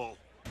Blackwall.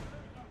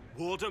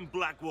 Warden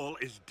Blackwall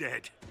is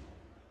dead,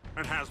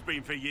 and has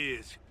been for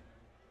years.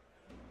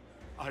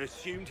 I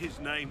assumed his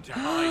name to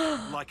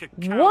hide like a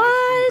coward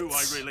What? from who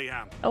I really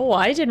am. Oh,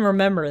 I didn't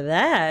remember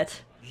that.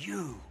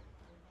 You,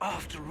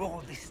 after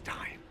all this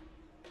time.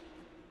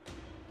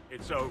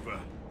 It's over.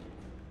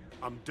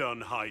 I'm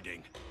done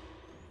hiding.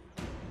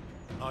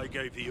 I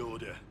gave the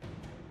order.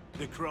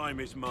 The crime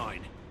is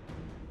mine.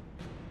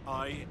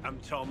 I am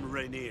Tom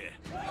Rainier.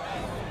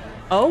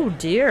 Oh,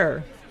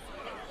 dear.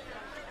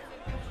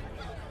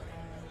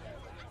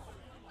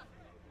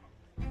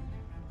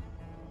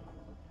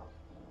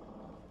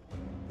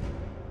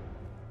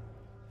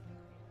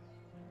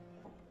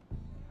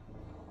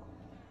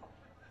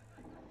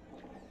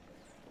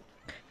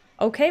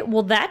 Okay,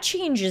 well that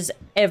changes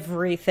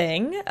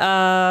everything.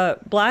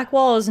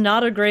 Blackwall is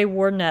not a Grey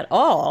Warden at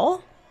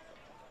all.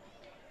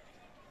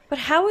 But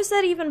how is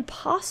that even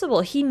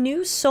possible? He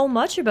knew so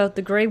much about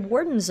the Grey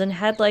Wardens and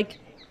had, like,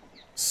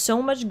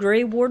 so much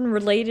Grey Warden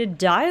related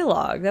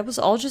dialogue. That was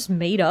all just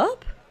made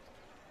up?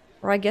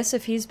 Or I guess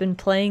if he's been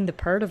playing the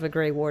part of a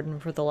Grey Warden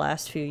for the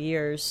last few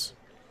years.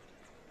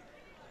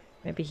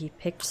 Maybe he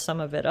picked some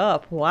of it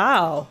up.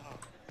 Wow.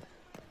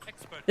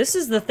 This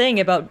is the thing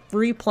about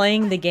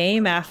replaying the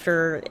game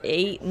after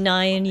 8,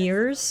 9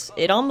 years.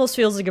 It almost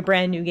feels like a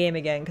brand new game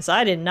again, because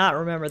I did not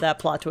remember that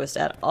plot twist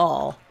at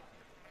all.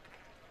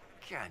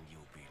 Can you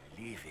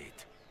believe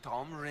it?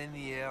 Tom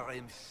Rainier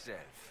himself.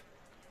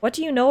 What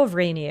do you know of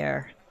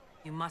Rainier?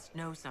 You must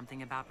know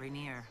something about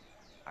Rainier.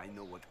 I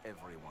know what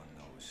everyone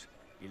knows.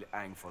 He'll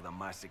hang for the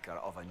massacre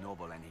of a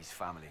noble and his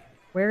family.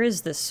 Where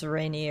is this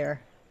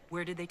Rainier?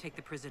 Where did they take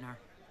the prisoner?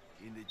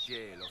 In the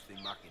jail of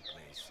the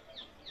marketplace.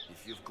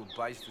 If you've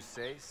goodbyes to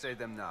say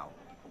them now.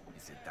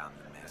 It's a damn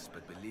mess,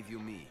 but believe you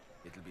me,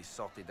 it'll be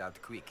sorted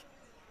out quick.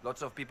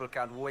 Lots of people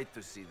can't wait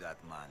to see that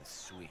man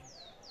swing.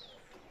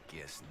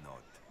 Guess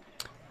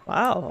not.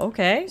 Wow,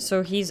 okay.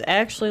 So he's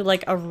actually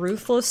like a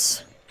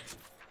ruthless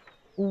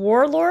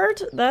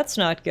warlord? That's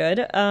not good.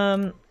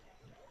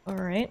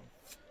 Alright.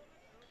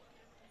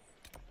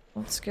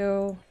 Let's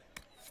go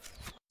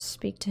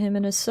speak to him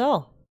in his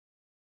cell.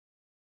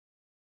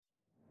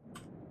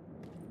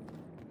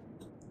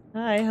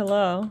 Hi,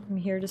 hello. I'm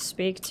here to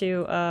speak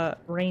to,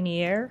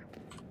 Rainier,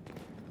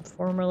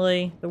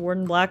 formerly the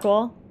Warden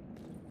Blackwall.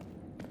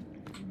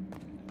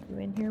 You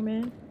in here,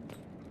 man?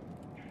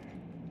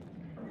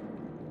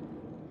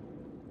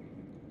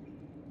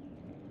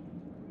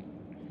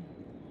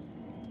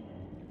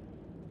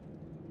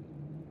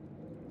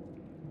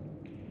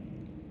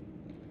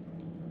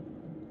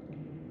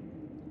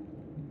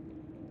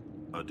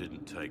 I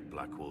didn't take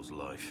Blackwall's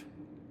life.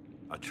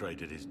 I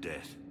traded his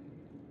death.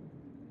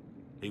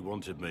 He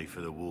wanted me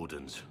for the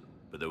Wardens,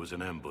 but there was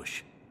an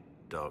ambush.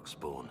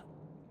 Darkspawn.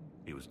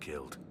 He was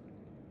killed.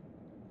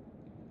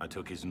 I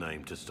took his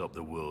name to stop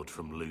the world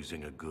from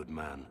losing a good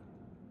man.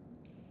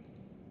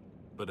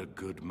 But a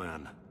good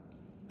man,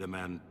 the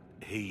man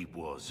he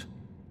was,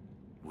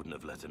 wouldn't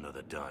have let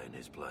another die in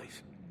his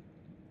place.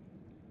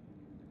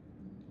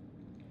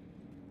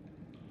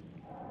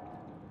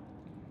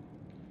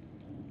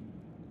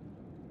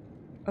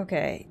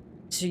 Okay,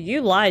 so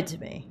you lied to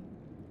me.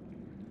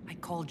 I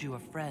called you a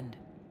friend.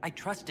 I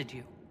trusted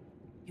you.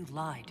 You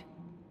lied.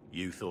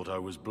 You thought I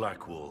was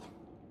Blackwall.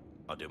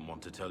 I didn't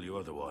want to tell you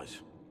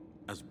otherwise.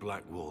 As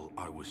Blackwall,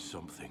 I was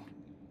something.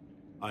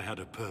 I had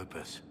a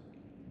purpose.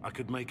 I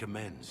could make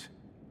amends.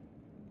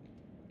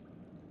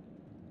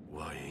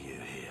 Why are you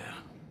here?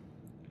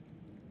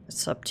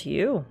 It's up to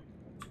you.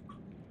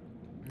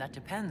 That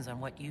depends on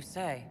what you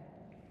say.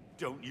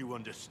 Don't you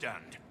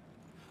understand?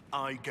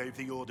 I gave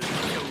the order to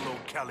kill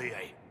Lord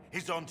Callier,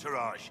 his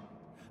entourage,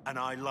 and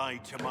I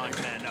lied to my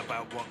men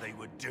about what they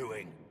were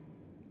doing.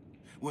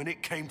 When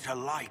it came to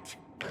light,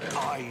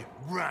 I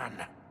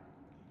ran.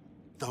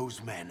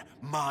 Those men,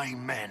 my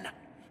men,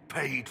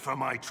 paid for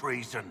my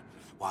treason,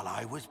 while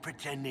I was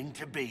pretending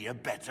to be a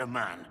better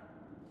man.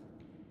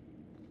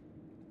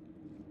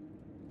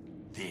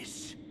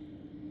 This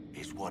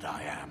is what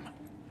I am.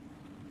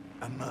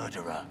 A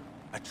murderer,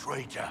 a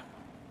traitor,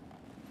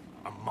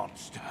 a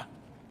monster.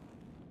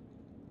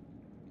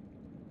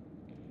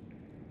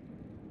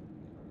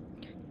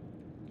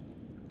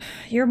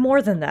 You're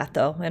more than that,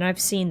 though, and I've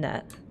seen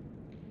that.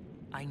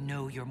 I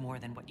know you're more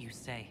than what you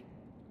say.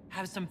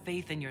 Have some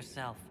faith in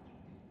yourself.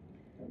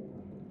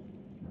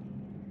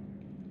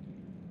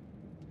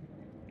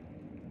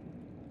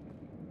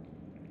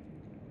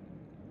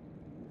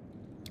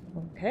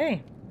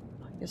 Okay.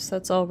 I guess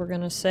that's all we're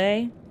gonna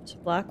say to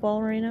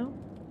Blackwall right now.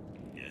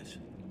 Yes.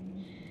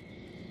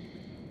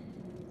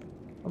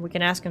 And we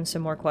can ask him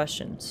some more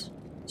questions.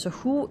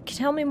 So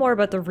tell me more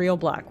about the real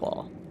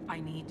Blackwall.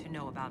 I need to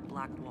know about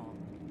Blackwall.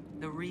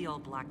 The real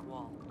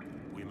Blackwall.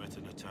 We met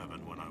in a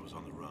tavern when I was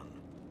on the run.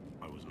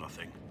 I was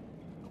nothing.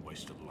 A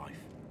waste of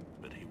life.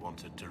 But he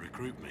wanted to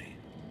recruit me.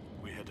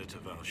 We headed to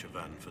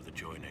Valshavan for the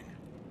joining.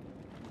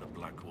 The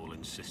Blackwall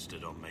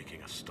insisted on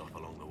making a stop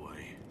along the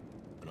way.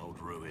 An old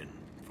ruin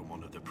from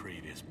one of the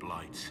previous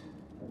blights.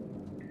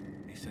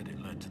 He said it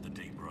led to the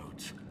deep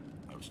roads.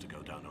 I was to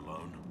go down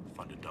alone,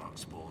 find a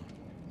darkspawn,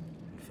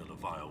 and fill a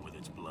vial with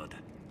its blood.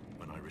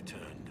 When I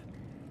returned,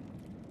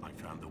 I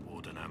found the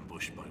Warden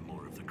ambushed by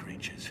more of the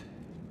creatures.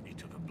 He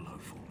took a blow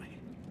for me.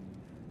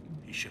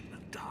 He shouldn't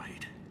have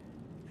died.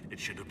 It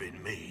should have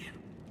been me.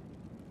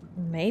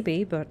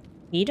 Maybe, but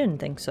he didn't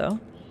think so.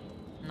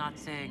 Not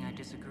saying I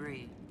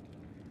disagree.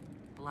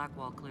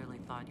 Blackwall clearly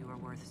thought you were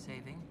worth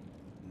saving.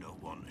 No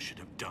one should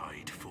have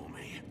died for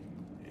me.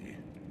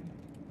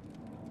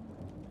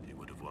 He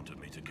would have wanted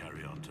me to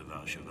carry on to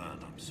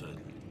Valshavan, I'm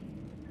certain.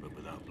 But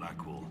without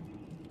Blackwall,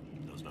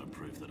 there's no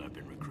proof that I've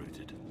been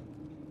recruited.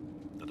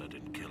 That I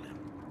didn't kill him.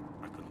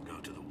 I couldn't go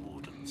to the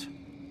Wardens.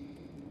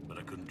 But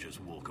I couldn't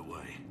just walk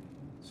away.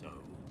 So,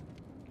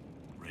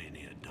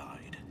 Rainier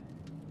died.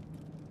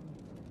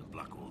 And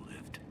Blackwall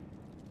lived.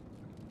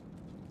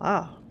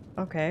 Ah,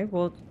 okay.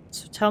 Well,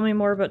 so tell me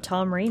more about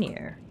Tom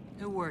Rainier.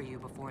 Who were you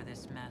before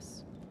this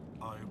mess?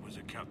 I was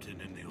a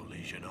captain in the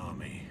Orlesian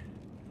army.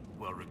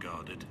 Well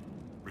regarded,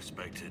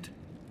 respected,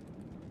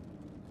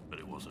 But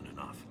it wasn't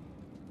enough.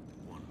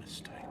 One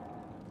mistake.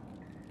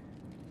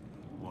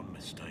 One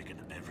mistake and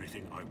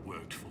everything I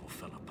worked for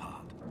fell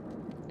apart.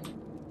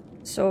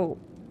 So,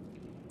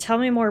 tell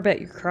me more about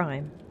your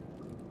crime.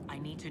 I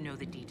need to know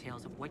the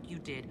details of what you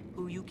did,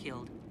 who you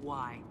killed,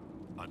 why.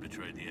 I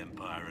betrayed the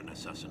Empire and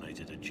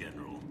assassinated a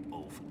general,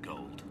 all for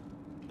gold.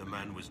 The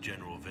man was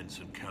General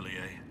Vincent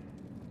Callier.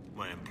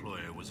 My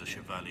employer was a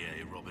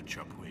Chevalier, Robert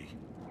Chapuis.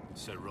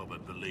 Sir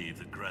Robert believed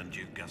that Grand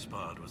Duke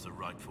Gaspard was the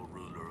rightful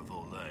ruler of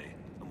Orlais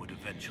and would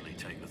eventually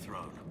take the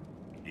throne.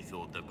 He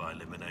thought that by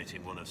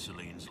eliminating one of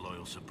Celine's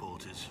loyal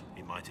supporters,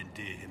 he might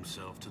endear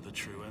himself to the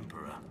true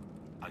Emperor.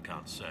 I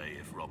can't say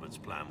if Robert's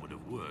plan would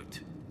have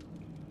worked.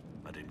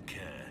 I didn't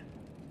care.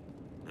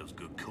 There was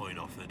good coin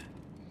offered,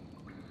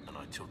 and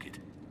I took it.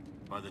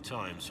 By the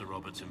time Sir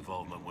Robert's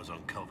involvement was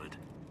uncovered,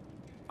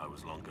 I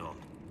was long gone.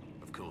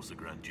 Of course, the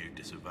Grand Duke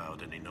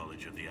disavowed any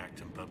knowledge of the act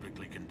and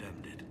publicly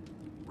condemned it.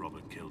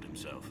 Robert killed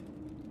himself.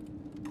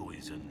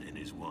 Poison in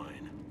his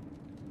wine.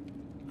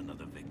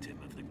 Another victim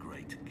of the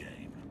great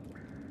game.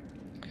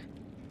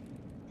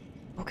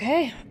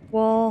 Okay,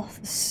 well,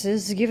 this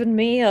has given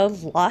me a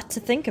lot to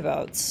think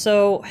about.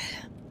 So,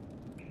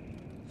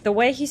 the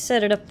way he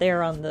set it up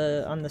there on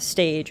the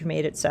stage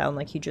made it sound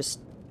like he just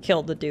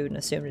killed the dude and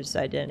assumed his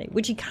identity,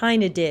 which he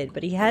kind of did,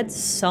 but he had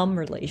some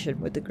relation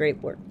with the Grey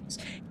Wardens,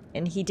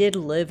 and he did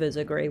live as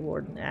a Grey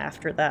Warden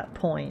after that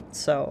point,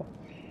 so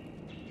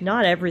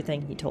not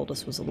everything he told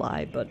us was a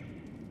lie, but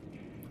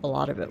a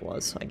lot of it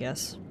was, I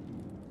guess.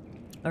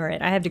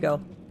 Alright, I have to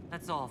go.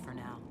 That's all for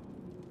now.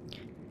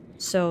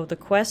 So the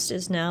quest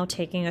is now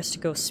taking us to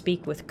go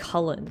speak with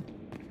Cullen.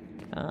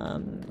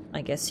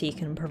 I guess he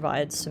can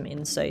provide some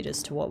insight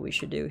as to what we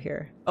should do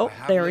here. Oh,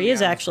 there he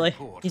is actually.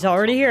 He's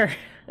already here.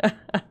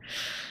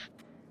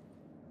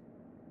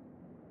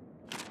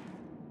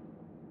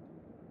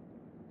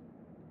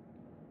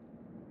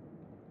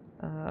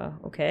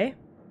 Okay.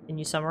 Can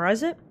you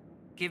summarize it?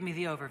 Give me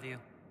the overview.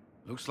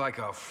 Looks like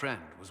our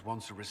friend was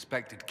once a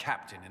respected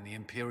captain in the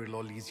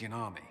Imperial Orlesian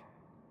army.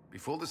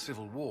 Before the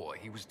Civil War,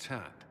 he was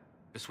turned,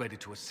 persuaded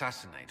to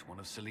assassinate one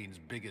of Celine's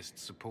biggest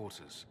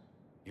supporters.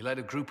 He led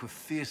a group of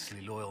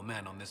fiercely loyal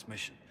men on this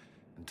mission,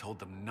 and told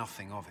them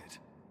nothing of it.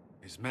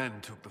 His men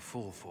took the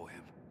fall for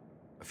him.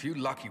 A few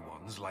lucky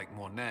ones, like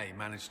Mornay,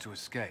 managed to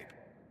escape.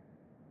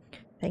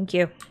 Thank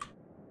you.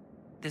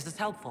 This is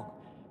helpful.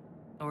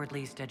 Or at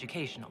least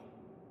educational.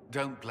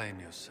 Don't blame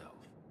yourself.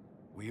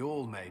 We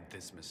all made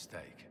this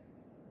mistake.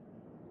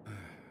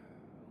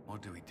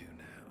 What do we do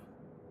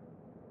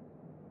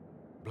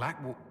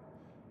now?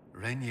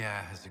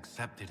 Rainier has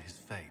accepted his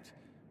fate,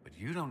 but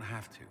you don't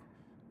have to.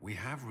 We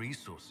have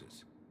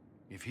resources.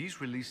 If he's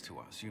released to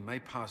us, you may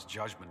pass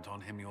judgment on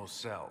him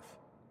yourself.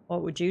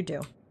 What would you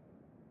do?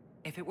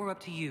 If it were up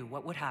to you,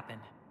 what would happen?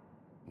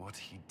 What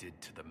he did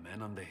to the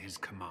men under his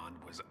command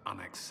was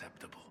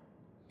unacceptable.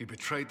 He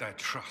betrayed their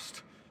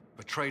trust,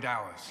 betrayed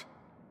ours.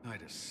 I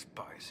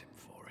despise him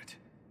for it.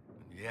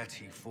 And yet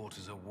he fought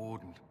as a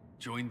warden,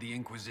 joined the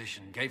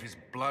Inquisition, gave his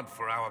blood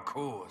for our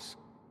cause.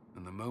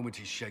 And the moment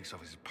he shakes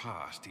off his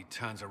past, he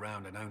turns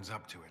around and owns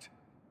up to it.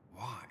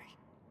 Why?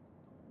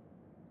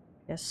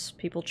 Yes,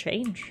 people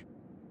change.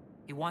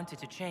 He wanted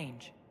to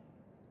change.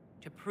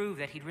 To prove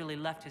that he'd really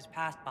left his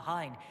past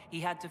behind, he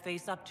had to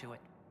face up to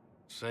it.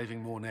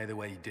 Saving Mornay the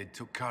way he did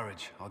took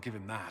courage, I'll give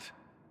him that.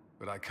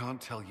 But I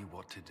can't tell you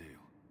what to do.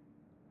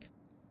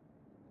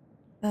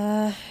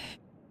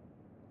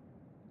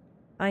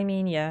 I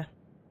mean, yeah.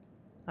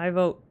 I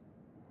vote.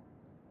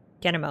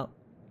 Get him out.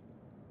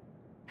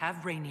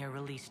 Have Rainier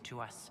released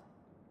to us.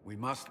 We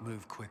must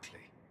move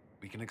quickly.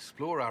 We can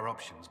explore our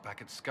options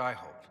back at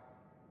Skyhold.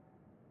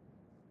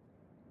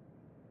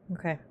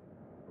 Okay.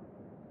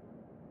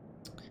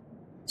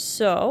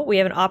 So, we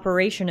have an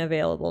operation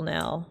available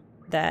now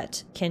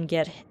that can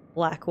get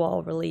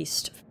Blackwall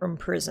released from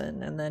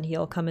prison, and then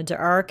he'll come into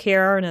our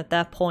care, and at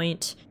that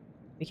point,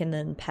 we can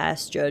then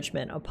pass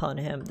judgment upon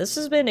him. This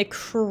has been a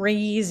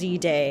crazy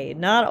day.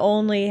 Not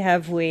only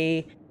have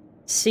we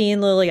seen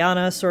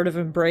Liliana sort of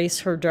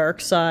embrace her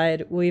dark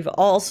side, we've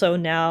also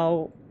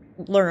now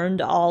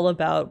learned all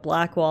about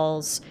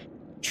Blackwall's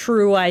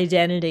true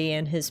identity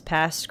and his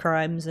past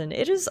crimes, and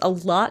it is a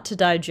lot to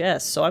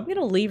digest, so I'm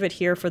gonna leave it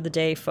here for the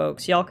day,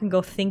 folks. Y'all can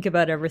go think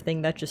about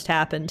everything that just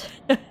happened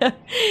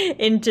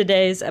in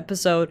today's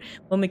episode.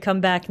 When we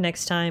come back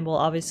next time, we'll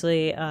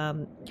obviously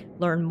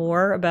learn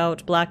more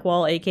about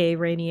Blackwall, aka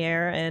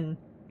Rainier, and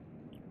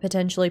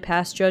potentially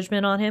pass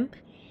judgment on him.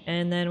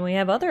 And then we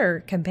have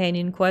other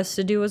companion quests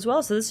to do as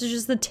well. So this is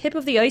just the tip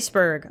of the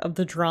iceberg of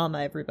the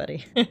drama,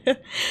 everybody.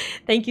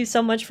 Thank you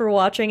so much for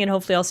watching, and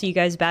hopefully I'll see you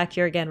guys back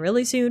here again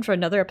really soon for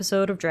another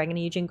episode of Dragon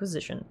Age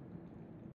Inquisition.